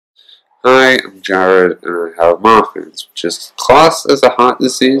Hi, I'm Jared and I have Marfan's, which is classed as a heart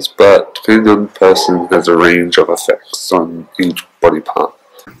disease, but depending on the person, has a range of effects on each body part.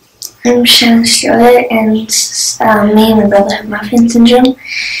 I'm Shannon Stewart, and me and my brother have Marfan syndrome.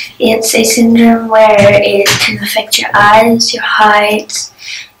 It's a syndrome where it can affect your eyes, your height,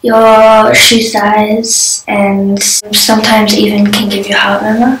 your shoe size, and sometimes even can give you heart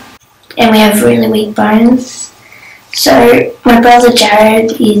murmur. And we have really weak bones. So my brother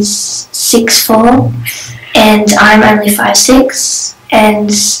Jared is 6'4", and I'm only 5'6", and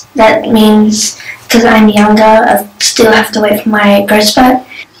that means because I'm younger, I still have to wait for my growth spurt.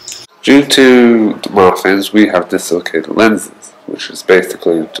 Due to the Marfan's, we have dislocated lenses, which is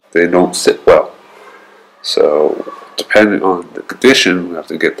basically they don't sit well. So, depending on the condition, we have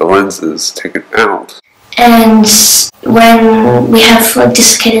to get the lenses taken out. And when we have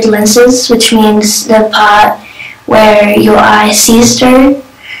dislocated lenses, which means the part where your eye sees through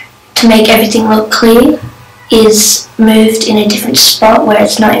to make everything look clear, is moved in a different spot where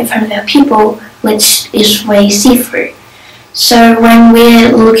it's not in front of our pupil, which is where you see through. So when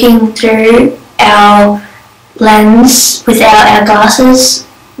we're looking through our lens without our glasses,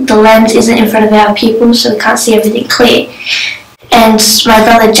 the lens isn't in front of our pupil, so we can't see everything clear. And my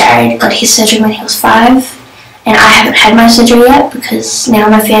brother Jared got his surgery when he was 5, and I haven't had my surgery yet because now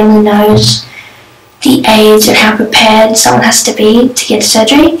my family knows the age and how prepared someone has to be to get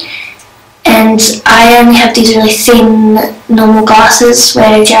surgery. And I only have these really thin normal glasses,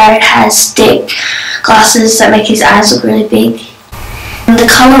 where Jared has thick glasses that make his eyes look really big. And the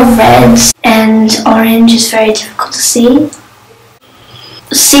colour of red and orange is very difficult to see.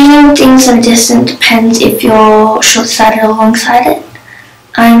 Seeing things from a distance depends if you're short-sighted or long-sighted.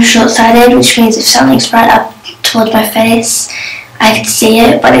 I'm short-sighted, which means if something's right up towards my face, I can see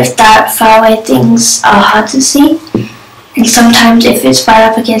it, but if that far away things are hard to see. And sometimes if it's right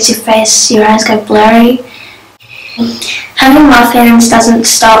up against your face, your eyes go blurry. Having Marfan's doesn't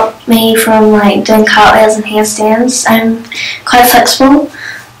stop me from doing cartwheels and handstands. I'm quite flexible,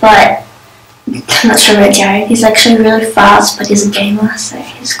 but I'm not sure about Jared. He's actually really fast, but he's a gamer, so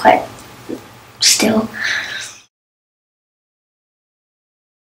he's quite still.